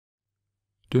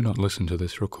Do not listen to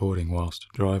this recording whilst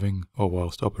driving or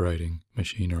whilst operating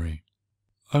machinery.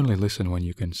 Only listen when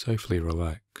you can safely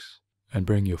relax and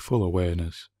bring your full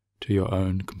awareness to your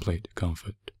own complete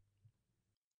comfort.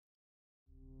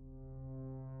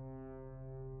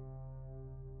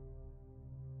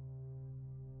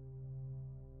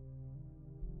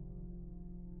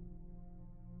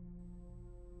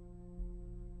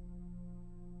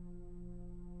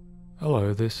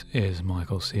 Hello, this is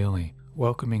Michael Sealey,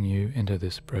 welcoming you into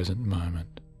this present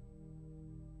moment.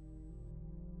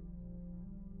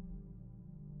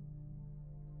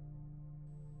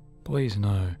 Please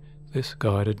know, this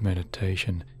guided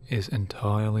meditation is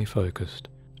entirely focused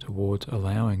towards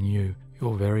allowing you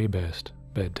your very best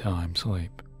bedtime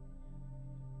sleep.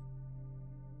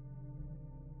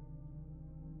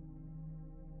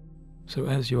 So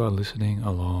as you are listening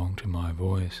along to my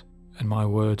voice, and my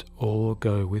words all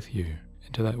go with you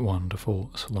into that wonderful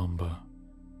slumber,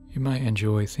 you may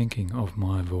enjoy thinking of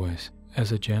my voice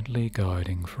as a gently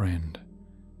guiding friend,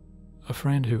 a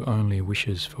friend who only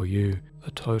wishes for you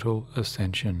the total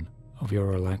ascension of your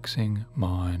relaxing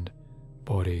mind,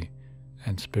 body,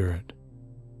 and spirit.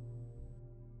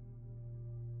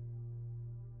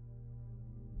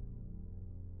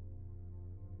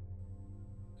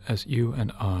 As you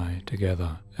and I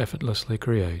together effortlessly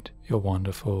create your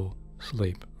wonderful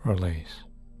sleep release.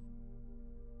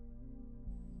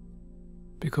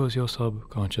 Because your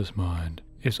subconscious mind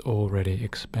is already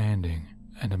expanding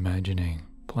and imagining,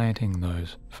 planting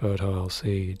those fertile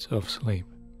seeds of sleep,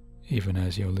 even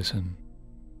as you listen,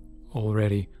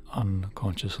 already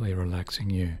unconsciously relaxing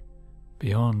you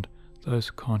beyond those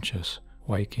conscious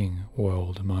waking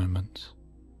world moments,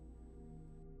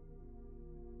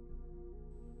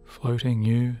 floating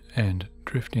you and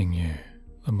drifting you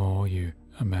the more you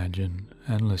imagine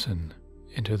and listen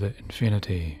into the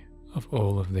infinity of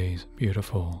all of these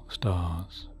beautiful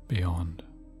stars beyond.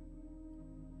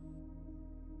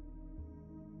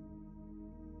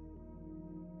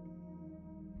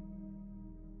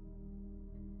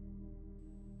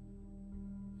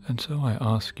 And so I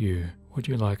ask you, would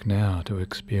you like now to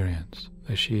experience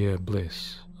the sheer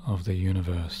bliss of the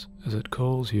universe as it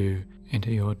calls you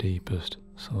into your deepest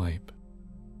sleep?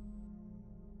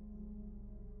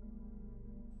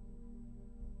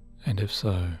 And if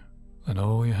so, then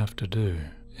all you have to do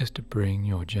is to bring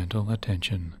your gentle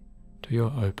attention to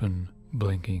your open,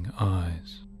 blinking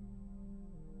eyes.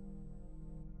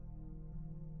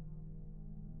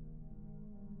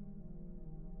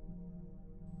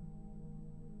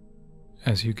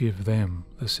 As you give them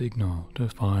the signal to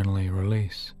finally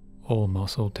release all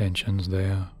muscle tensions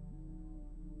there,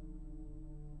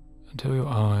 until your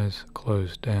eyes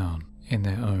close down in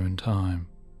their own time.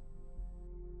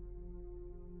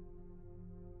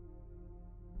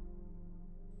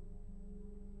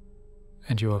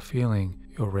 And you are feeling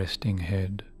your resting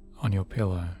head on your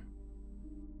pillow.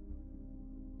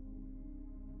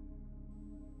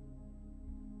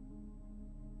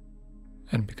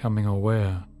 And becoming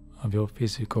aware of your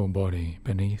physical body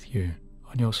beneath you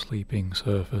on your sleeping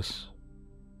surface.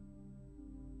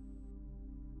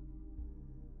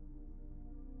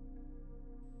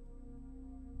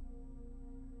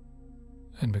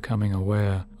 And becoming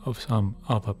aware of some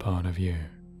other part of you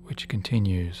which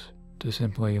continues to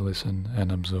simply listen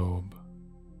and absorb.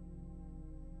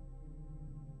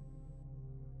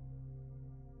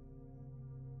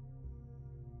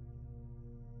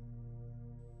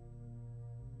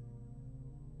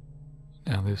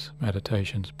 Now this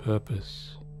meditation's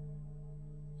purpose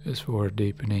is for a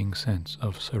deepening sense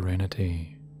of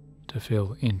serenity to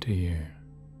fill into you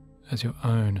as your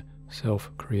own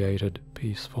self-created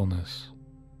peacefulness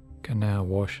can now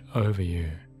wash over you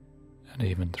and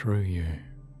even through you.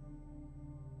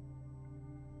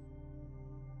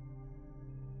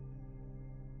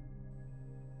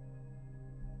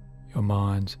 Your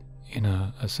mind's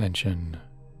inner ascension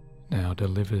now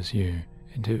delivers you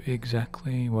into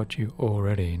exactly what you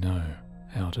already know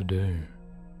how to do,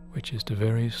 which is to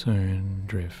very soon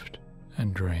drift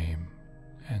and dream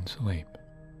and sleep.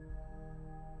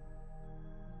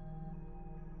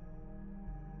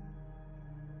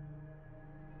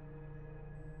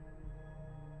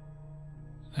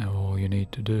 Now all you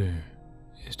need to do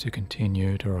is to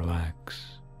continue to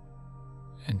relax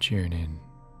and tune in,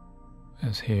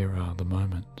 as here are the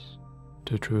moments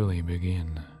to truly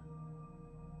begin.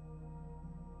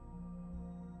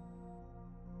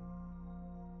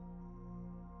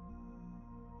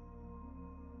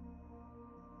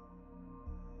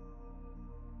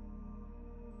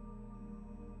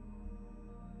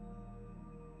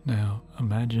 Now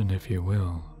imagine, if you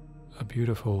will, a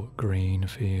beautiful green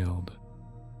field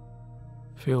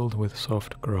filled with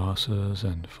soft grasses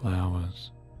and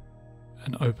flowers,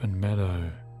 an open meadow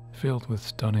filled with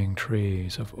stunning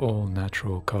trees of all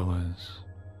natural colours.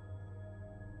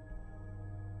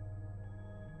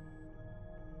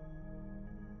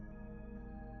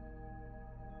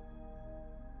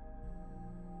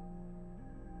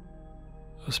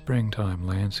 A springtime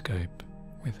landscape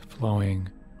with flowing,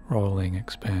 rolling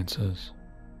expanses.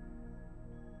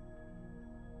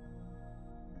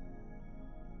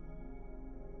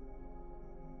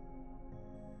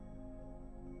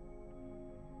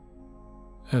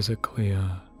 As a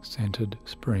clear, scented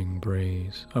spring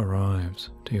breeze arrives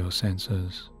to your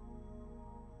senses,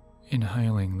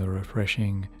 inhaling the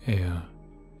refreshing air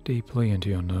deeply into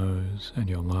your nose and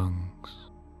your lungs.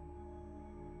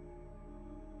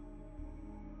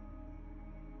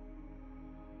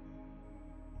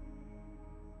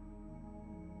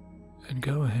 And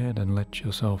go ahead and let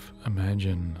yourself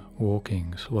imagine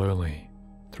walking slowly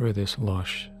through this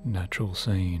lush, natural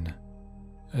scene,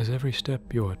 as every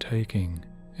step you are taking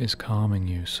is calming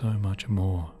you so much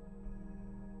more.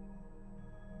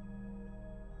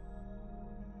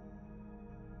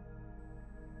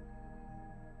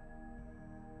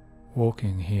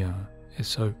 Walking here is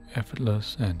so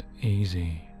effortless and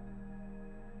easy,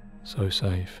 so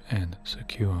safe and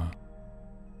secure.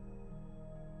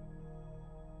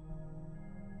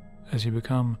 As you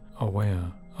become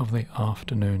aware of the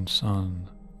afternoon sun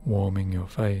warming your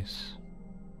face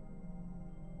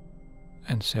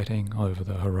and setting over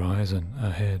the horizon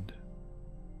ahead.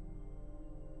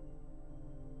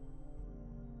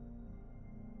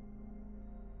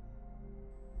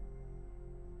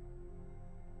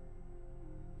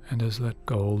 And as that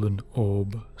golden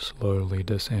orb slowly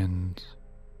descends,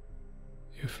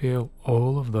 you feel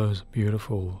all of those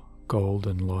beautiful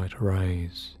golden light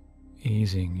rays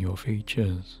easing your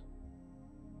features.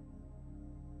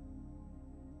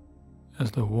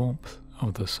 As the warmth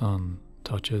of the sun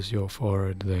touches your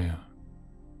forehead there,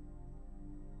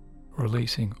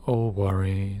 releasing all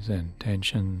worries and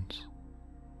tensions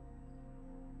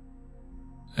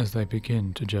as they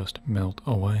begin to just melt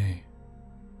away.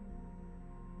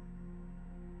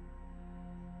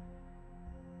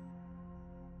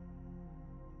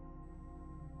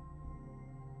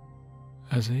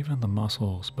 As even the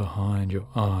muscles behind your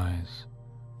eyes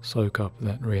soak up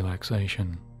that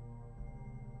relaxation.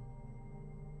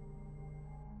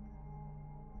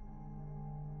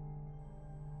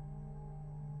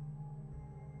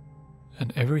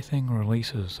 And everything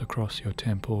releases across your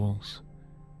temples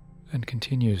and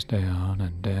continues down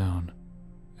and down,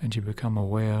 and you become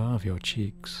aware of your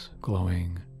cheeks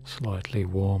glowing slightly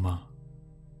warmer.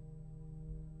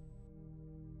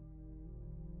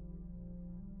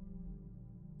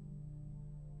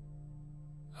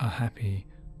 A happy,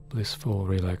 blissful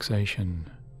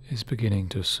relaxation is beginning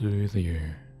to soothe you,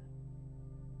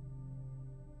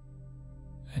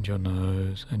 and your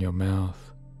nose and your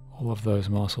mouth, all of those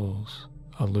muscles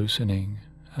are loosening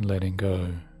and letting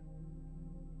go,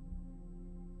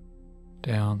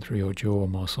 down through your jaw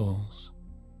muscles.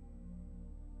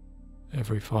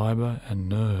 Every fibre and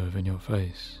nerve in your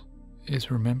face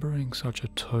is remembering such a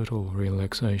total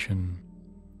relaxation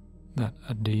that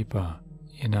a deeper,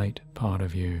 innate part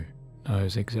of you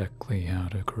knows exactly how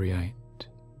to create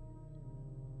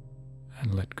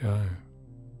and let go.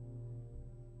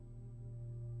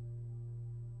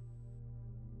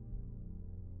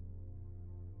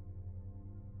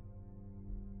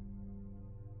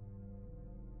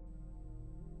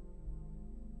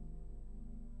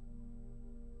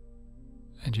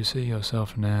 And you see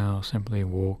yourself now simply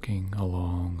walking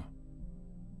along,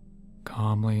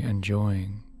 calmly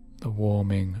enjoying the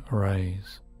warming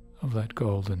rays of that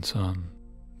golden sun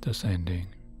descending.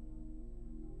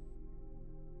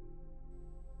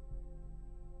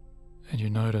 And you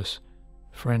notice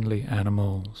friendly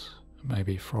animals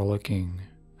maybe frolicking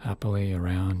happily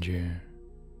around you.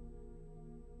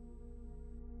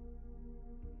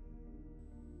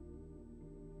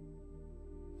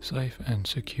 Safe and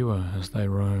secure as they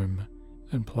roam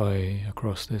and play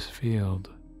across this field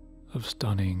of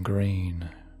stunning green.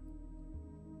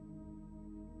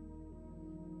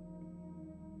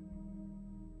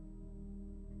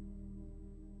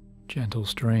 Gentle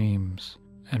streams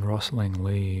and rustling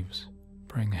leaves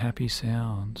bring happy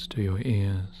sounds to your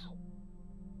ears.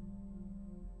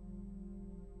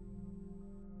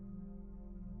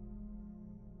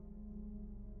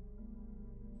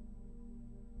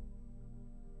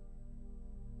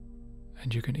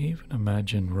 And you can even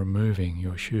imagine removing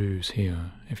your shoes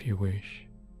here if you wish,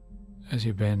 as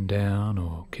you bend down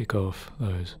or kick off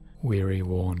those weary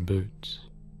worn boots.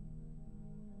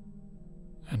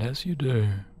 And as you do,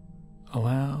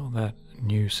 allow that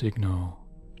new signal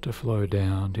to flow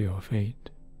down to your feet.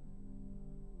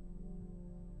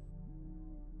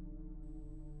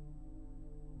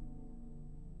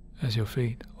 As your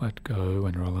feet let go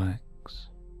and relax,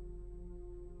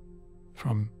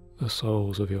 from the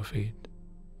soles of your feet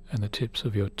and the tips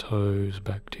of your toes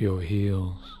back to your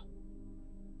heels,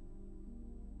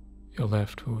 your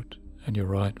left foot and your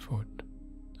right foot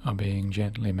are being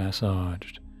gently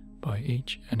massaged by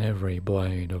each and every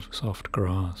blade of soft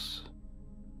grass.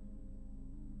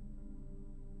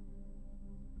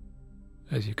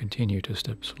 As you continue to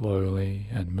step slowly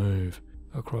and move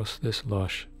across this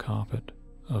lush carpet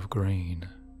of green.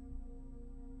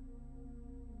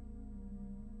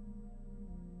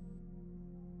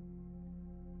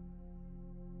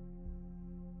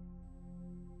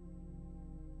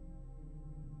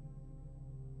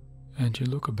 And you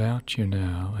look about you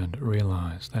now and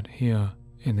realize that here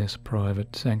in this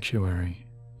private sanctuary,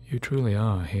 you truly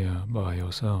are here by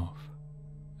yourself.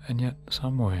 And yet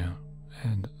somewhere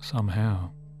and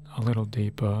somehow, a little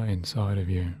deeper inside of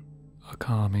you, a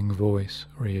calming voice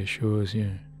reassures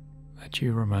you that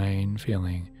you remain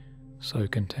feeling so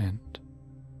content,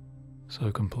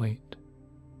 so complete,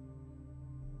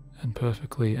 and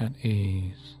perfectly at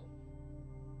ease.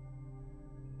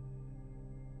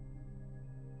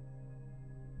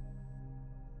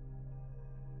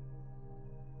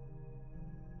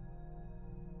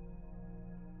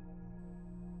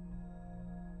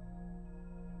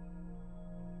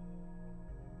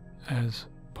 As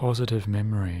positive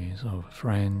memories of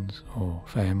friends or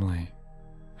family,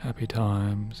 happy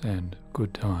times and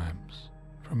good times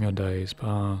from your days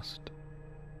past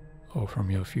or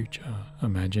from your future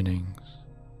imaginings,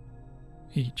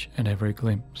 each and every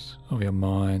glimpse of your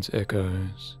mind's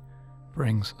echoes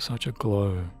brings such a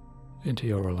glow into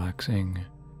your relaxing,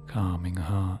 calming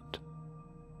heart.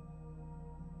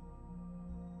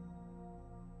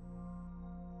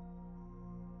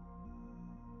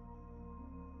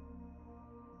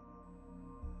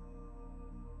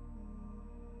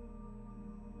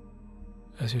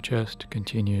 As your chest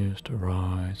continues to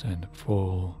rise and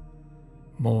fall,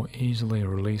 more easily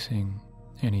releasing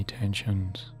any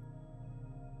tensions.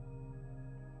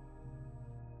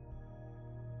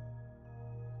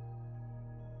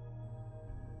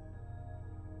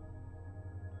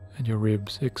 And your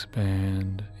ribs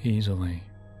expand easily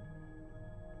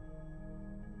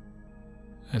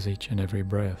as each and every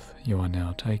breath you are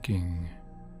now taking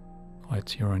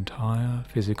lets your entire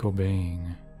physical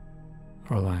being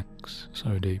relax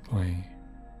so deeply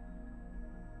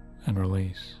and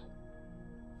release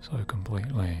so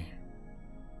completely.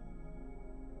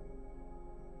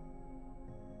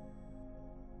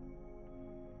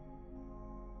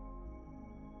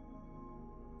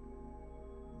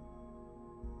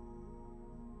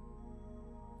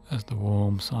 As the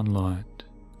warm sunlight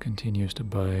continues to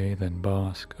bathe and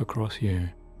bask across you,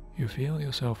 you feel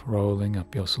yourself rolling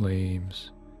up your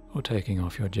sleeves or taking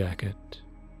off your jacket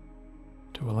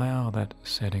to allow that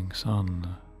setting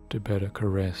sun to better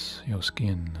caress your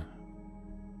skin.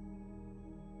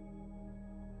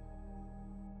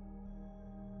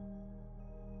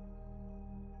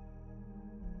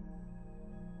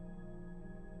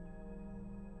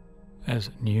 As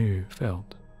new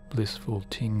felt blissful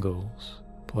tingles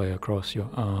play across your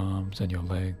arms and your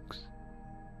legs,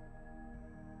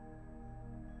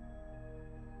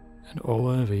 and all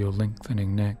over your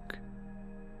lengthening neck,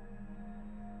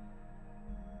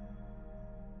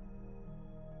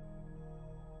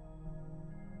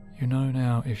 you know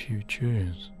now, if you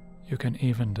choose, you can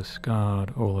even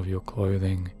discard all of your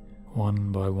clothing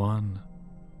one by one,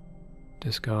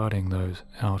 discarding those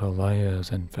outer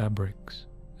layers and fabrics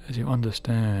as you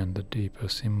understand the deeper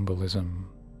symbolism.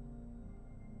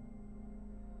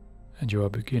 And you are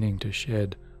beginning to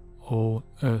shed all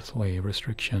earthly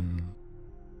restriction.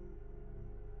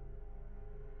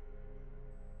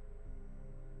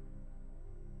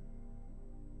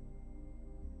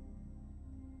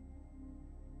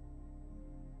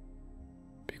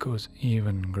 Because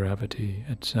even gravity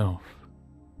itself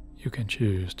you can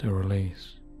choose to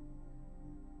release,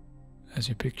 as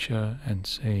you picture and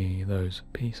see those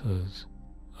pieces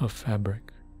of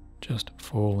fabric just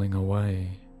falling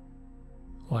away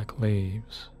like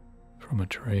leaves from a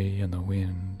tree in the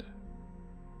wind.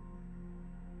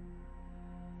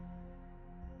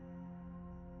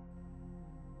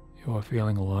 You are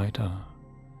feeling lighter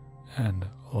and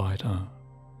lighter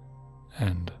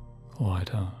and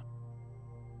lighter.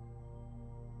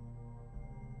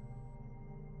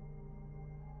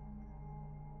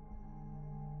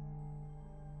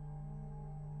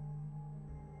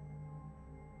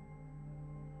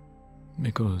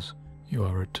 Because you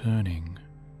are returning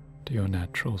to your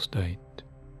natural state,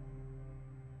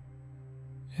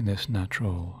 in this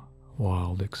natural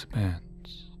wild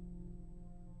expanse.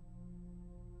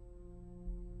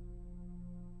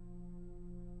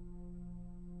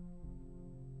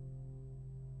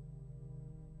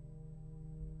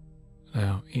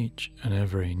 Now each and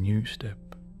every new step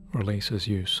releases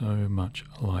you so much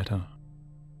lighter,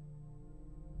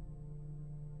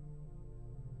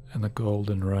 and the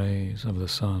golden rays of the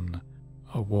sun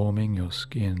are warming your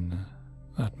skin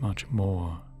that much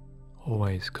more,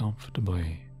 always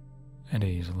comfortably and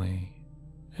easily.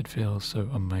 It feels so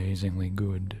amazingly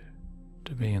good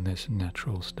to be in this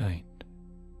natural state.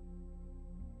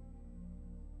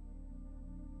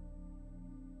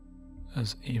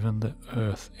 As even the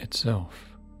earth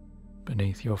itself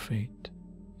beneath your feet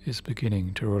is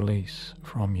beginning to release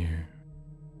from you.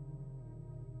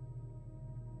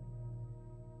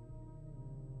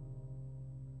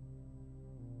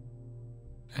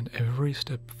 And every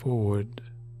step forward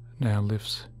now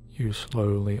lifts you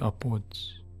slowly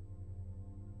upwards.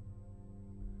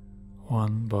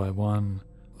 One by one,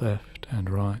 left and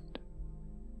right,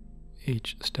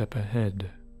 each step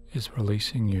ahead is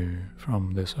releasing you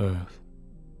from this earth.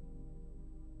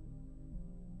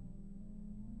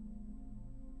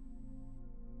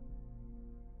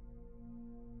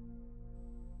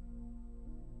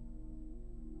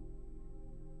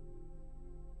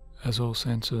 As all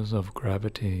senses of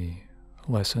gravity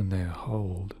lessen their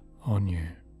hold on you,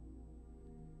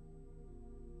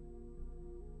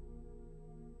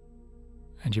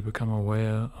 and you become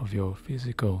aware of your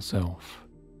physical self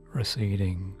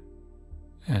receding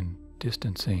and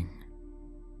distancing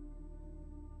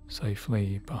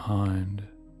safely behind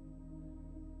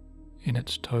in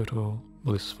its total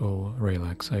blissful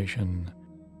relaxation,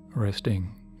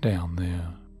 resting down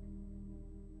there.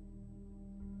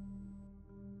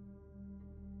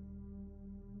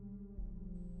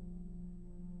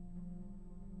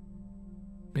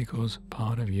 Because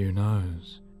part of you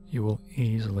knows you will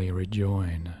easily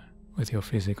rejoin with your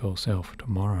physical self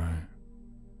tomorrow,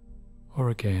 or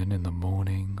again in the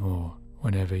morning, or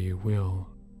whenever you will,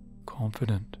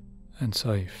 confident and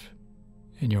safe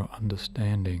in your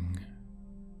understanding,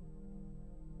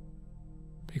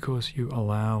 because you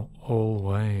allow all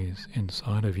ways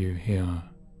inside of you here,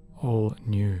 all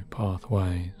new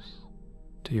pathways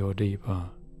to your deeper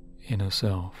inner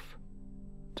self,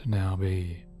 to now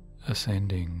be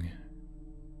ascending,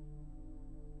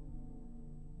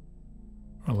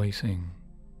 releasing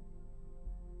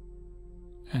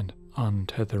and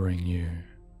untethering you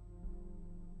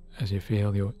as you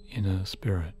feel your inner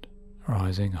spirit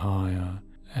rising higher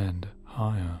and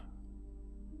higher.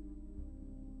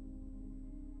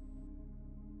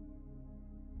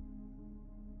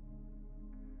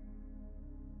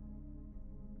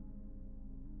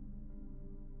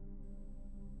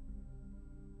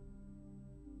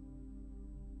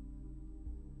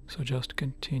 So just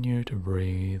continue to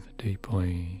breathe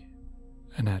deeply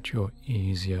and at your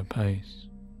easier pace,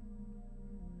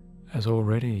 as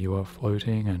already you are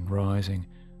floating and rising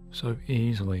so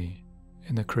easily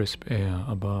in the crisp air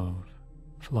above,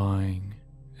 flying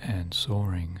and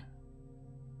soaring.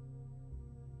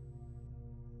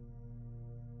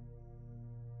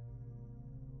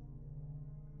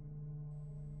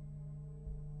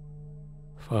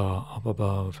 Far up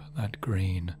above that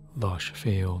green, lush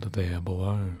field there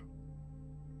below.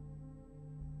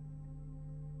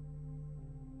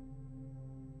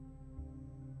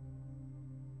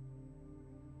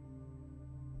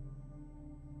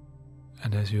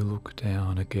 And as you look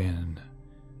down again,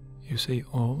 you see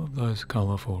all of those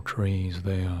colourful trees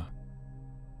there.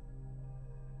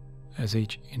 As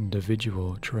each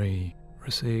individual tree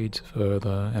recedes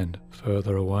further and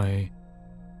further away,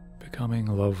 becoming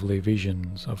lovely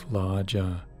visions of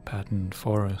larger patterned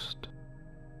forest.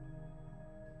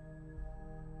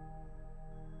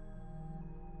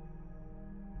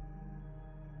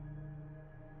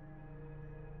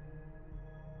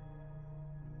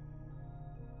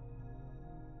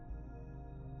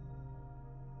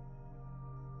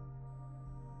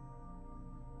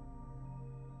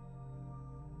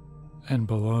 And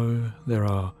below there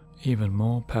are even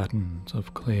more patterns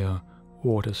of clear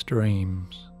water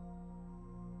streams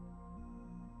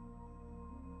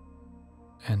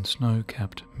and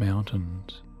snow-capped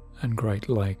mountains and great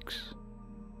lakes.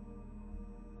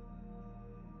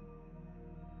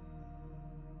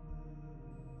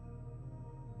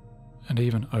 And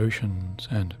even oceans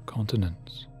and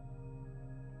continents,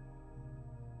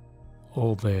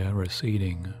 all there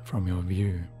receding from your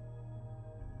view.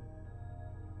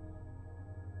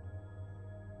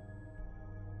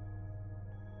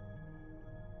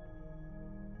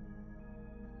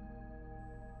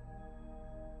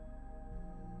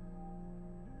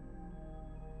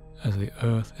 as the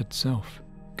earth itself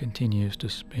continues to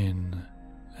spin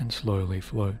and slowly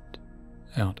float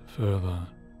out further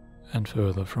and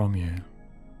further from you.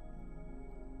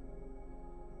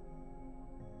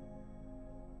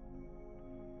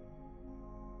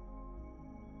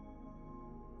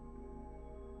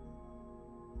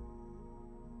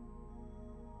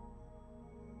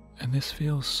 And this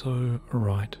feels so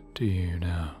right to you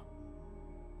now,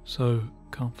 so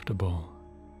comfortable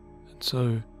and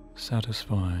so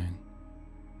satisfying,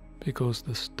 because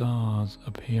the stars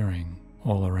appearing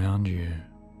all around you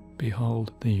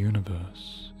behold the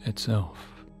universe itself,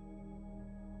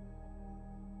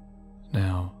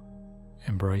 now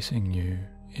embracing you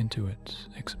into its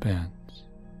expanse.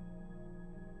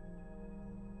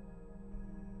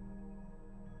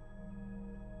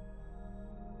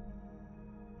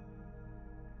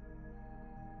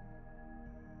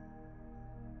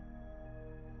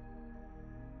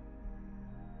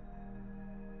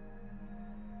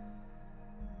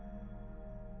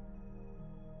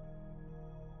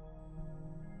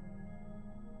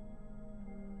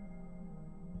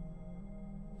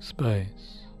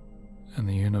 Space and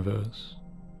the universe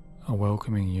are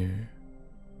welcoming you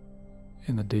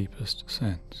in the deepest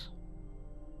sense.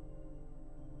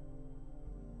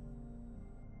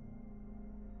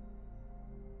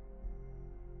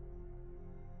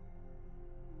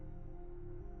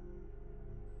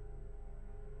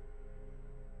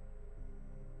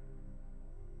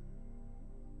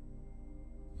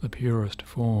 The purest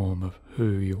form of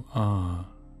who you are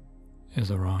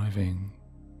is arriving.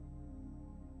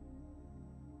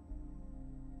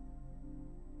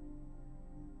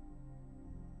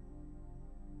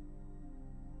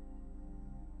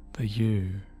 The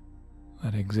you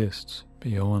that exists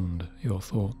beyond your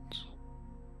thoughts.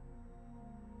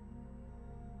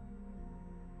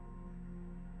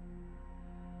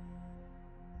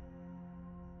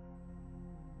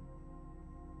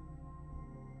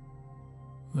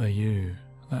 The you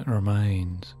that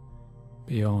remains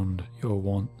beyond your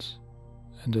wants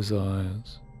and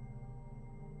desires.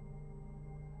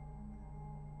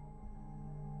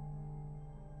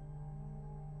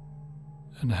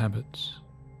 And habits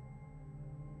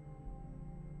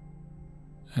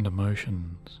and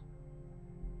emotions.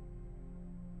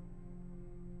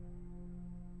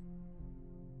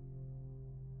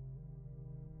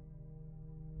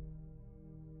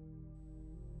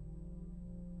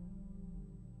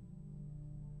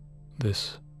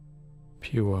 This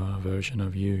pure version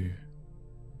of you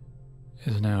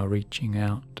is now reaching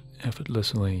out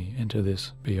effortlessly into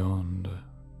this beyond.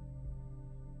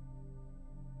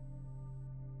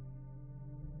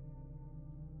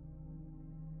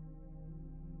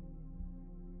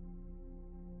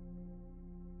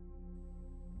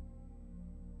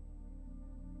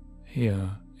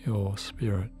 Here, your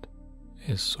spirit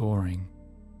is soaring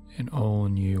in all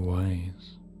new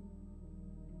ways.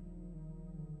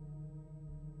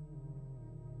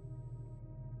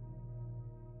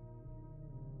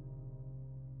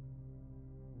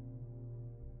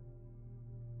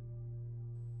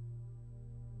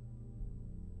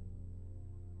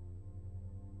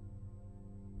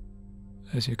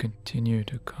 As you continue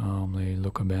to calmly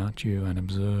look about you and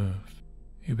observe,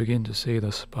 you begin to see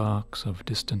the sparks of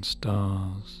distant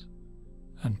stars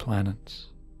and planets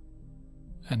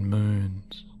and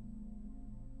moons.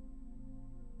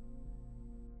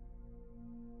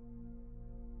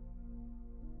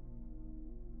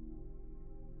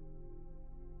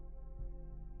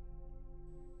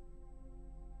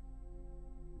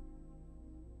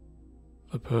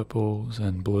 The purples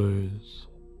and blues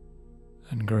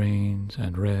and greens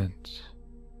and reds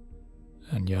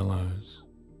and yellows.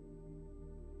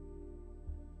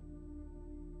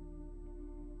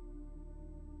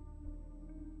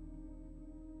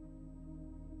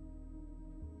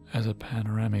 As a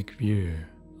panoramic view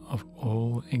of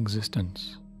all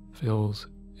existence fills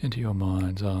into your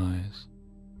mind's eyes.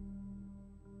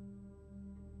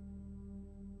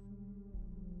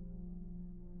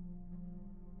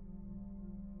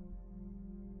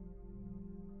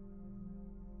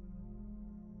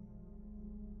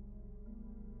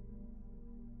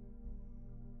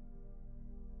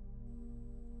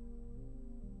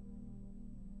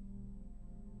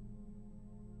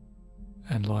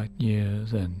 And light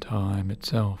years and time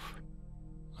itself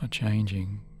are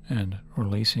changing and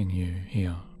releasing you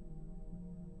here.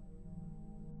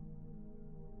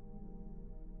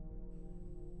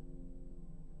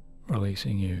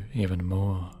 Releasing you even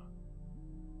more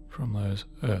from those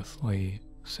earthly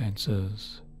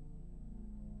senses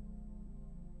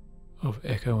of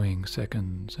echoing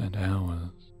seconds and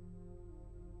hours.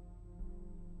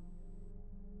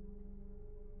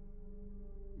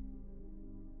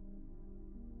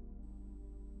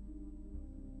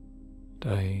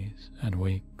 days and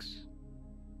weeks,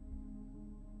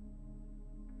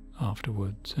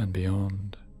 afterwards and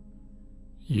beyond,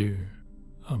 you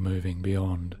are moving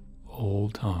beyond all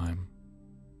time.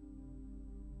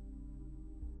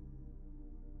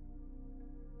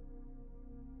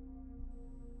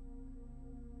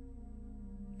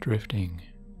 Drifting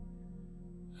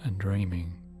and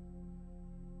dreaming,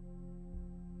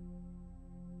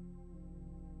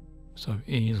 so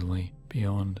easily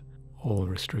beyond all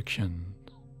restrictions.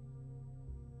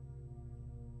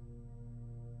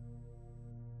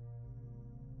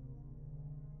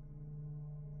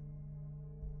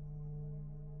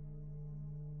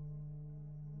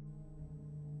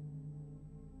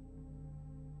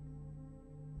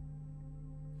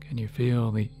 Can you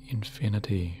feel the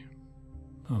infinity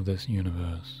of this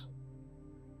universe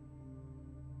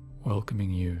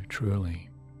welcoming you truly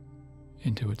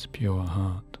into its pure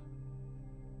heart?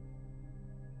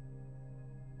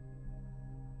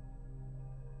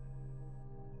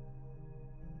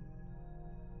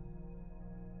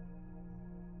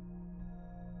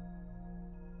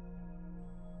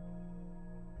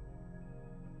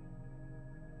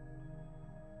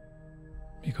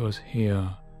 Because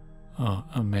here are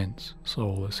immense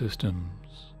solar systems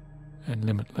and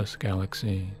limitless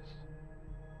galaxies,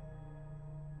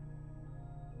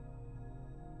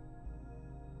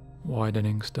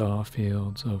 widening star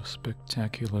fields of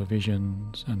spectacular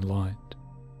visions and light.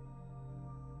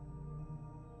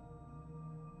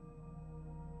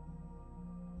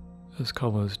 As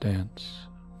colours dance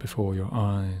before your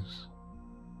eyes,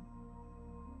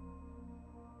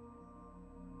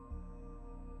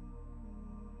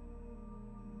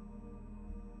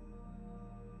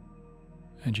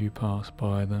 and you pass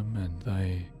by them and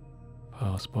they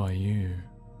pass by you.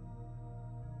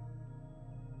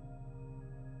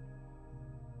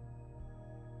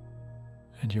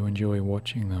 And you enjoy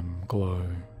watching them glow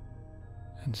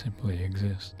and simply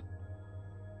exist.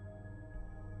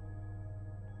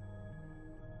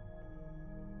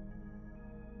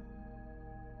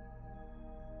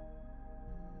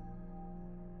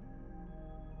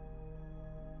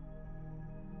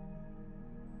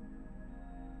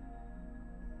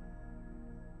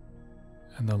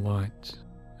 And the light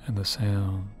and the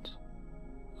sounds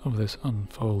of this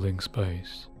unfolding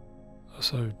space are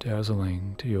so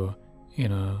dazzling to your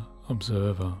inner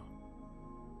observer,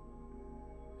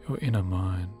 your inner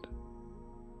mind,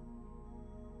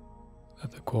 that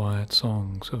the quiet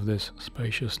songs of this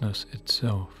spaciousness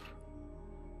itself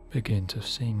begin to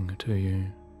sing to you.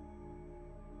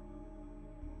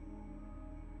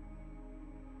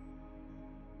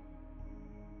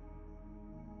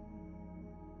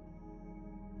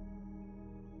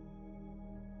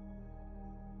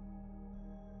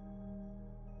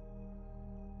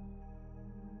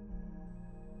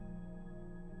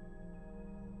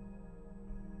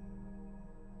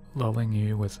 Lulling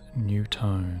you with new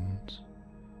tones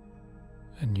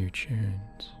and new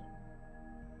tunes.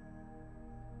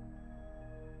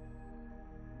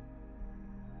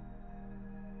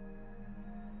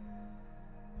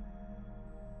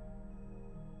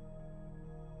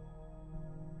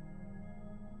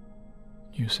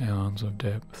 New sounds of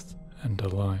depth and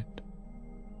delight.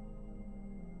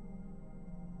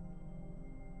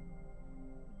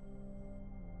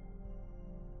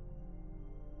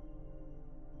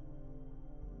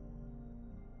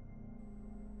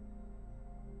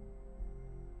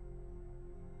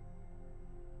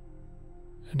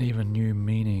 And even new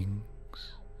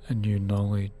meanings and new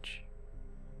knowledge,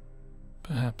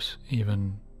 perhaps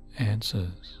even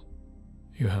answers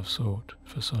you have sought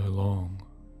for so long.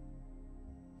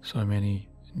 So many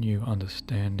new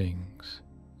understandings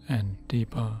and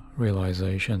deeper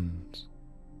realizations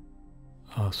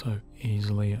are so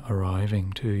easily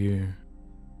arriving to you,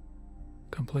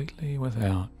 completely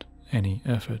without any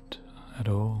effort at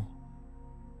all.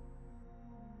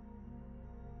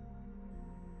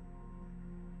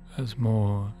 As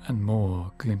more and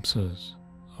more glimpses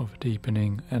of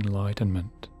deepening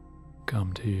enlightenment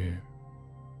come to you.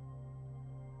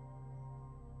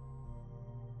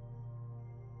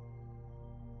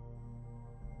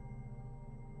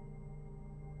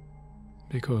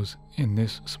 Because in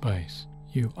this space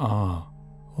you are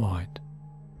light.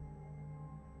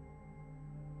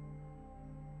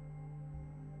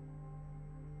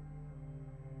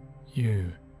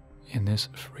 You, in this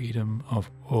freedom of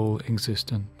all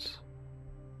existence,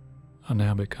 are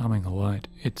now becoming light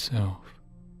itself.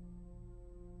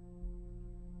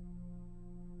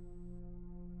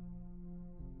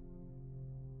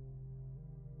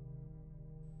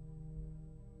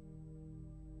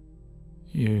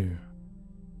 You,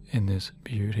 in this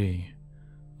beauty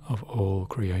of all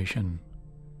creation,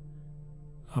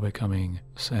 are becoming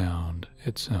sound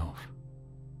itself.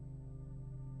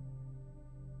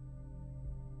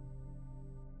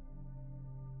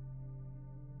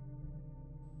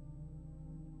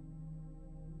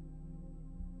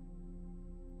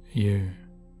 You,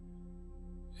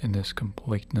 in this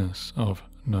completeness of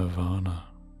nirvana,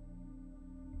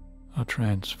 are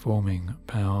transforming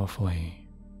powerfully.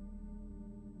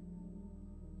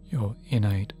 Your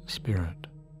innate spirit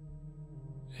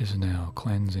is now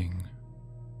cleansing.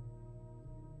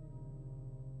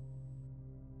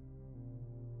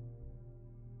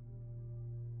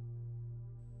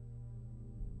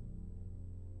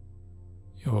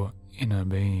 Your inner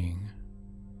being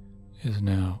is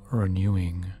now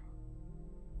renewing.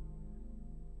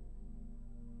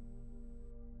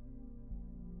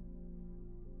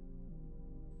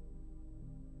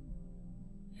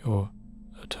 Your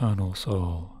eternal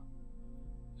soul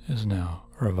is now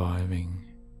reviving.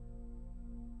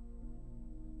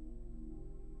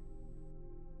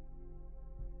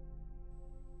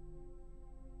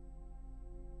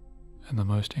 And the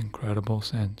most incredible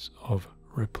sense of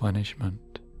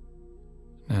replenishment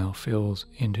now fills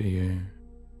into you.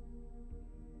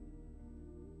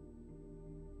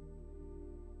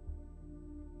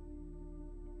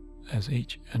 As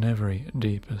each and every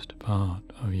deepest part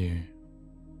of you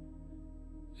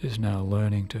is now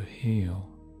learning to heal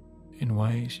in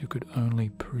ways you could only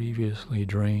previously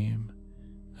dream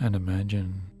and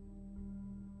imagine.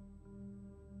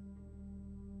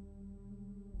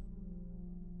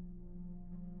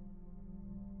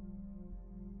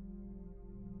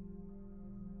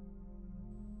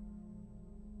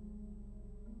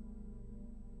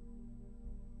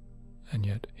 And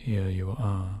yet here you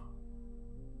are,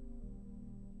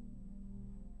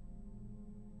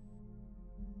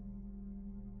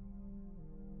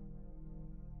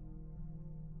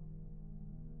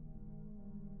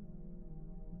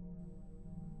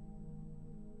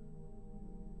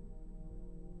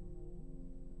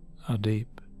 a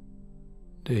deep,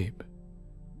 deep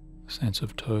sense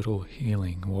of total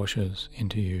healing washes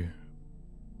into you.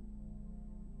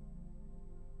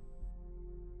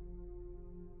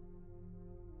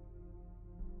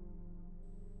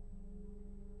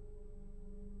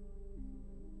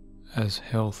 As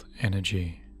health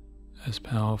energy, as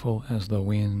powerful as the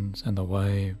winds and the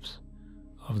waves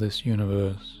of this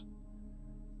universe,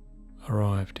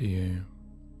 arrive to you,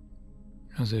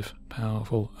 as if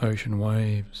powerful ocean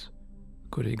waves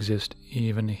could exist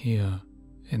even here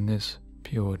in this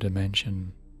pure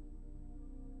dimension.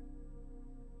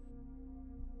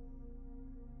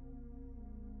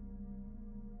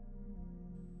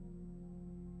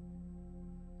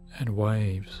 And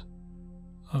waves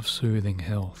of soothing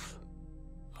health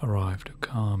arrive to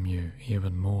calm you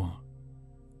even more,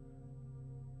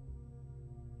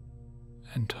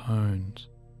 and tones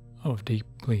of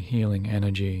deeply healing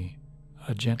energy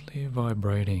are gently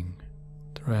vibrating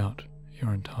throughout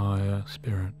your entire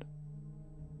spirit.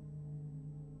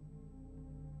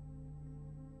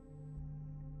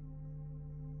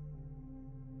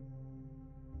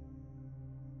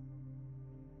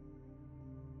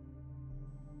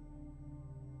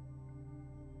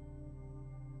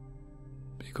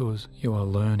 Because you are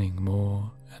learning more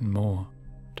and more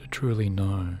to truly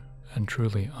know and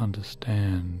truly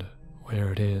understand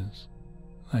where it is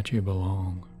that you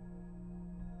belong.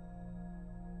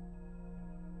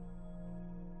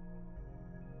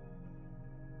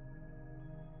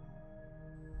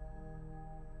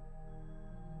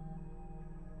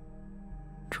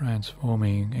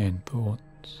 Transforming in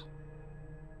thoughts,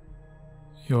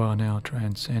 you are now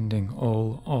transcending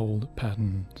all old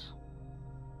patterns.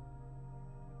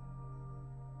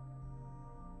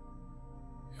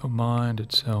 Your mind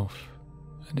itself,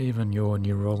 and even your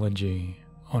neurology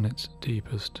on its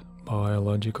deepest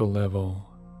biological level,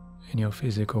 in your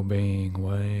physical being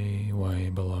way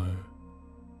below,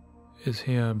 is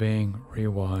here being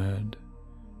rewired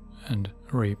and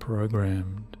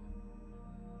reprogrammed.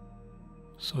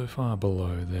 So far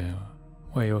below there,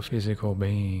 where your physical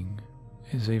being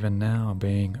is even now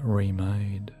being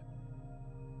remade.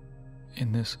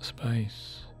 In this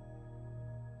space,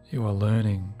 you are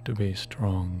learning to be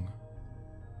strong.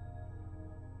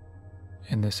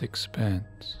 In this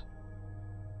expanse,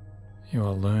 you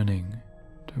are learning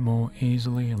to more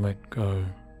easily let go.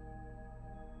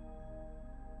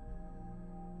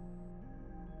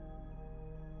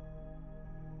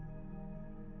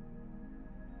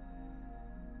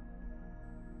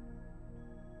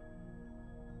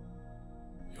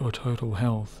 Your total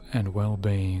health and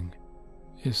well-being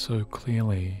is so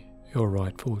clearly your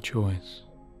rightful choice.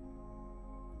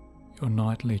 Your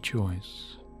nightly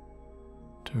choice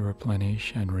to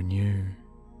replenish and renew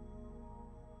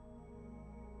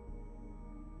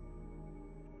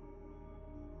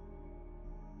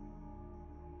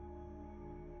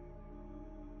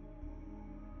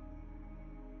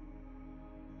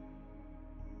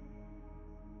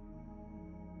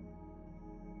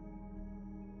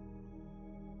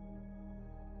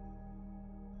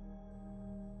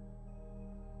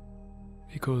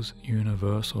because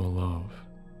universal love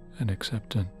and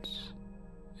acceptance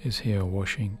is here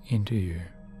washing into you.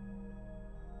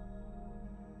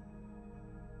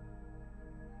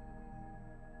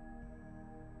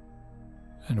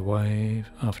 And wave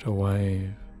after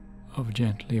wave of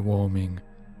gently warming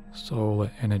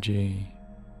solar energy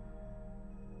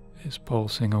is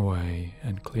pulsing away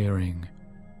and clearing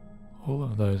all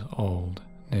of those old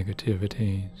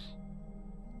negativities.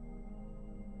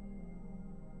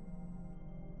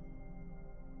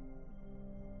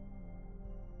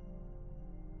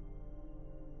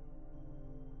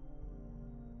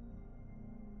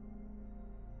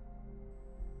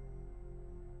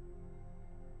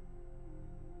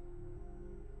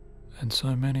 And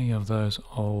so many of those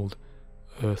old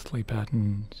earthly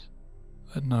patterns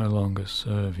that no longer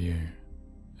serve you,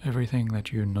 everything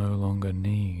that you no longer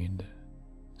need,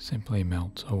 simply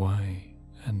melts away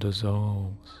and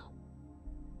dissolves,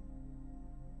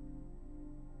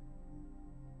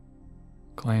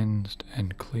 cleansed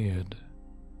and cleared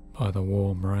by the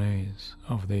warm rays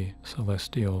of the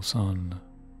celestial sun.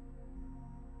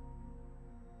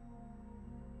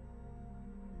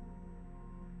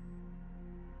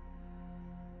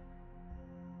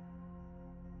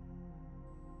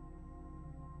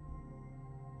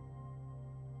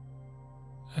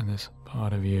 And this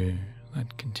part of you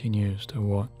that continues to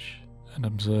watch and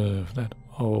observe that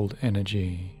old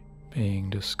energy being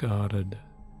discarded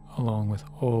along with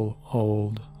all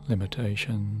old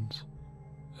limitations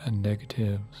and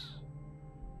negatives.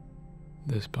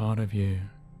 This part of you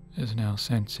is now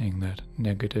sensing that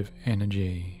negative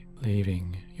energy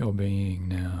leaving your being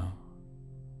now.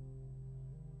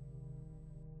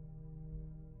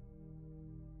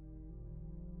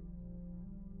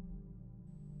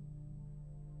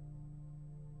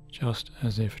 Just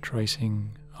as if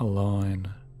tracing a line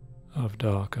of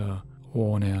darker,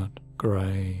 worn-out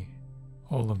grey,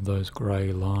 all of those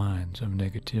grey lines of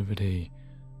negativity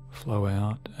flow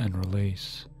out and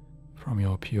release from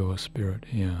your pure spirit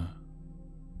here.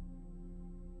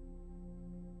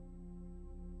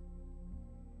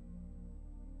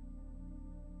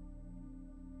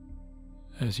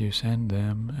 As you send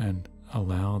them and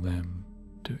allow them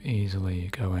to easily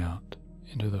go out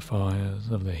into the fires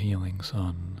of the healing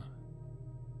sun.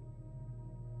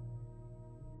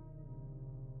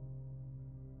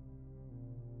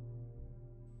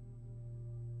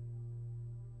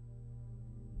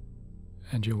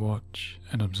 And you watch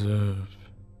and observe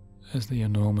as the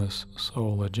enormous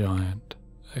solar giant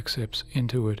accepts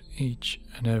into it each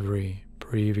and every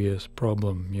previous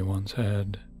problem you once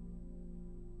had.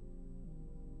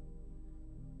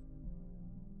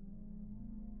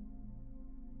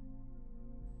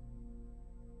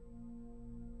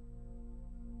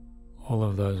 All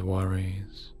of those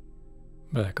worries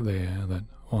back there that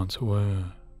once were,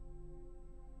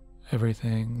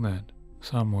 everything that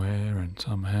somewhere and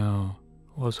somehow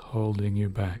was holding you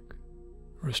back,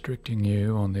 restricting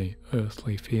you on the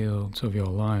earthly fields of your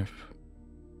life.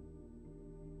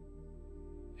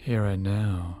 Here and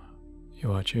now,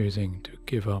 you are choosing to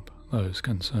give up those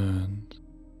concerns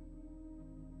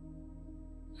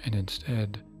and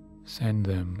instead send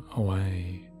them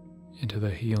away into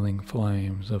the healing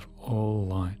flames of all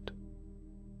light.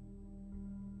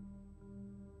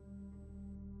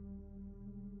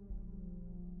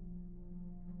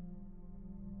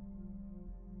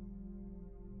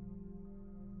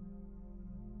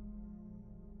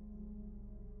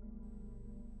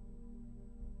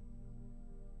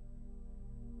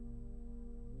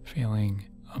 Feeling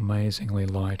amazingly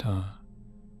lighter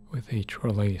with each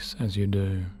release as you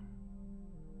do,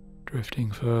 drifting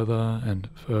further and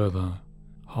further,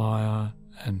 higher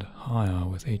and higher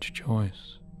with each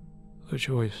choice, the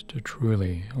choice to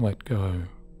truly let go.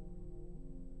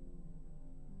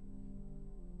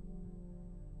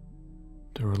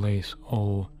 To release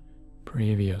all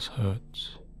previous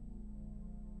hurts,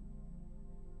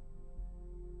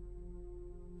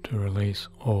 to release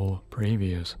all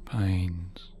previous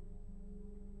pains.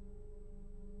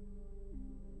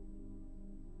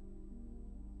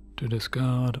 To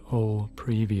discard all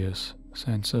previous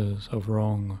senses of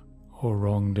wrong or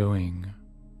wrongdoing.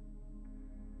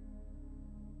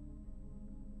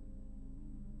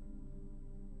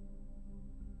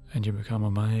 And you become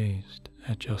amazed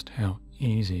at just how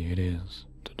easy it is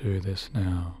to do this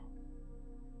now,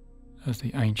 as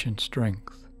the ancient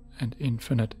strength and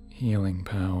infinite healing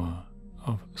power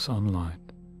of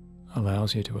sunlight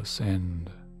allows you to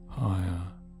ascend higher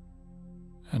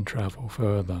and travel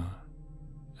further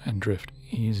and drift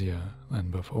easier than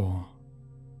before.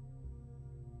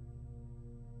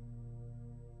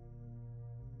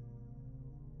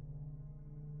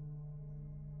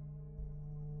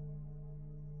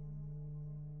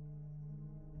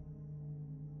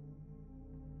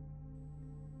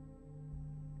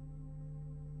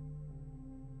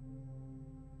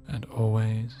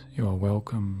 always you are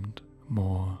welcomed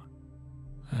more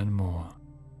and more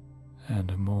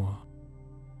and more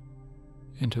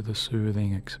into the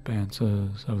soothing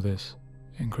expanses of this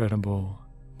incredible,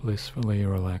 blissfully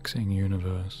relaxing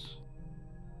universe.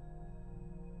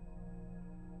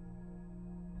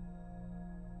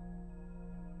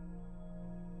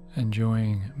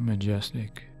 Enjoying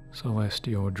majestic,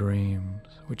 celestial dreams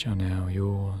which are now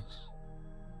yours.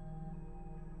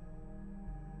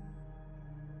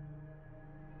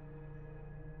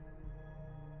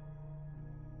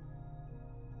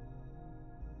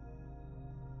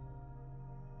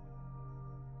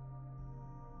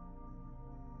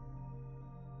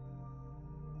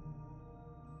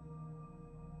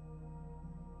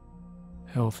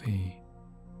 Healthy,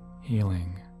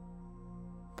 healing,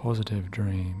 positive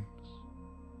dreams.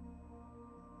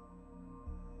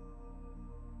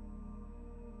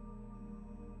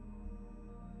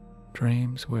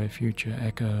 Dreams where future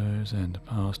echoes and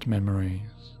past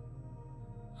memories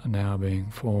are now being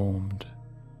formed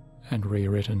and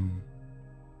rewritten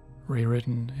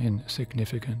in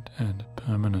significant and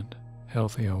permanent,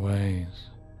 healthier ways.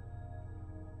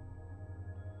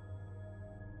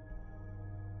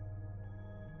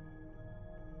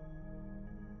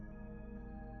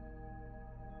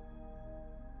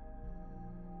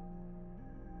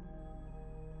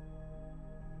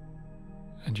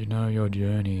 And you know your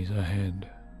journeys ahead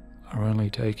are only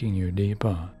taking you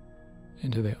deeper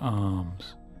into the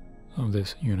arms of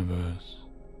this universe,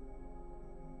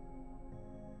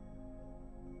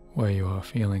 where you are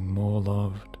feeling more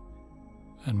loved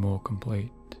and more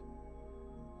complete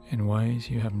in ways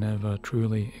you have never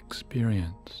truly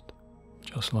experienced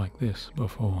just like this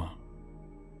before.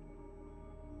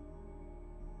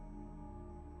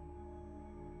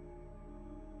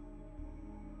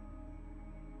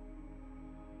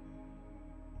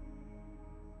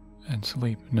 And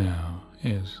sleep now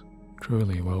is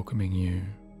truly welcoming you.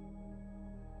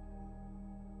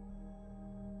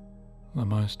 The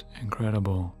most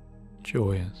incredible,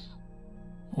 joyous,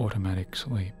 automatic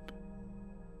sleep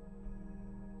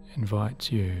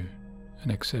invites you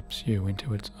and accepts you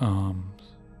into its arms,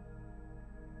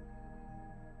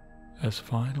 as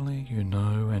finally you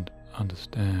know and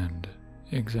understand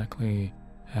exactly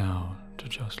how to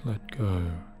just let go.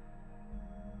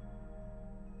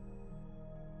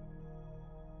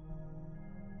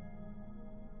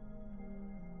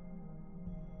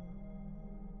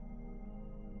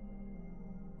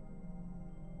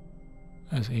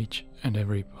 As each and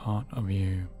every part of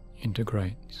you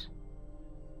integrates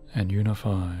and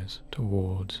unifies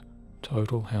towards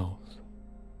total health.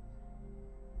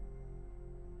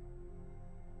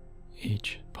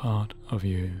 Each part of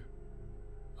you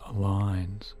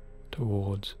aligns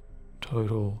towards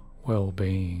total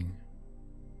well-being.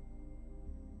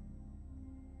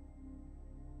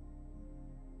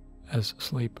 As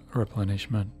sleep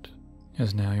replenishment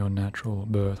is now your natural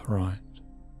birthright,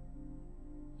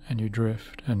 and you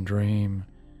drift and dream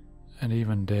and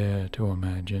even dare to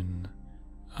imagine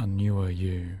a newer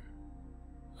you,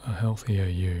 a healthier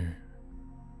you,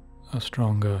 a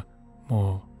stronger,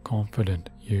 more confident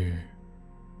you.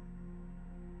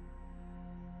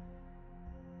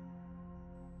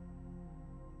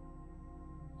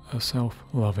 A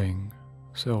self-loving,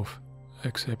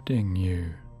 self-accepting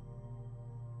you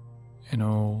in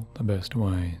all the best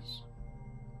ways.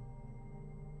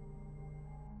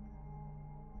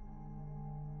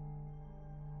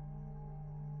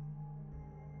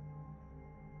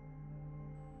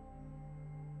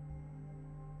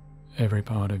 Every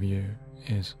part of you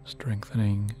is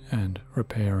strengthening and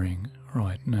repairing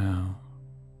right now.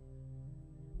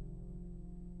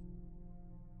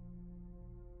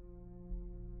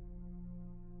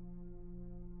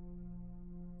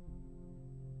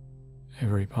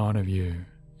 Every part of you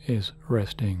is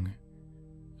resting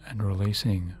and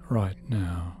releasing right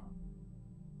now,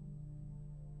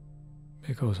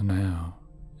 because now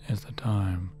is the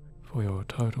time for your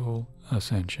total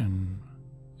ascension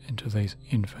into these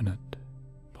infinite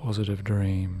positive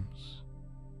dreams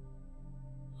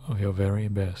of your very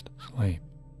best sleep.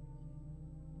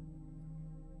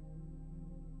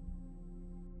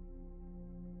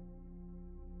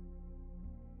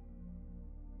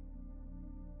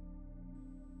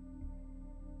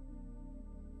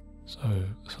 So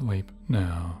sleep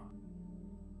now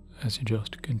as you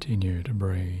just continue to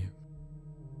breathe,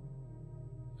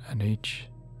 and each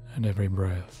and every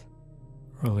breath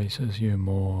releases you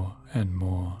more and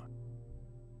more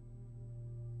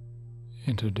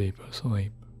into deeper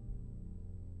sleep.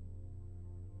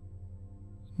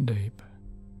 Deep,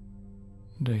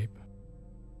 deep,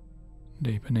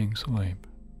 deepening sleep.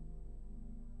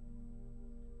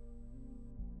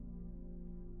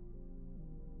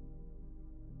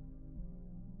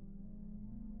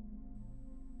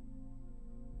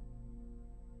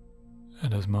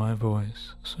 and as my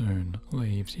voice soon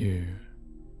leaves you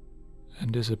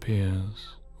and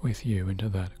disappears with you into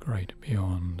that great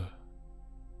beyond,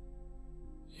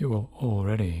 you will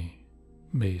already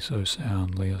be so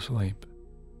soundly asleep.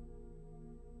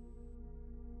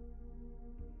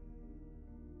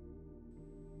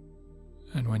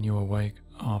 And when you awake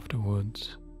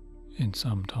afterwards, in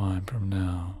some time from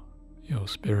now, your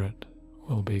spirit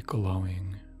will be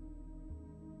glowing,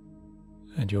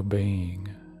 and your being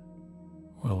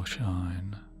will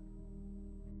shine.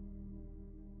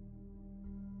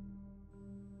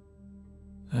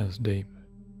 As deep,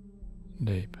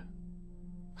 deep,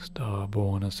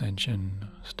 star-born ascension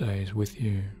stays with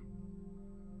you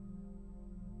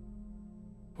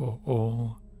for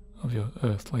all of your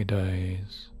earthly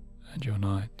days and your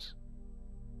nights.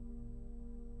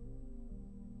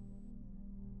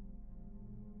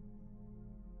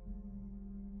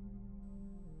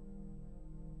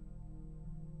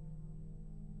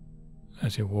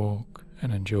 As you walk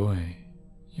and enjoy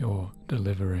your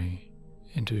delivery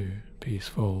into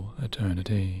peaceful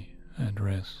eternity and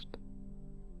rest.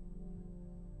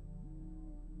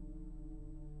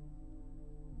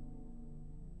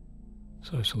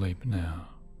 So sleep now,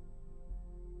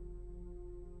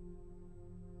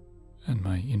 and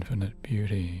may infinite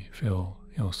beauty fill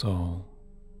your soul.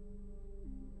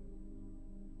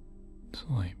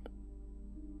 Sleep.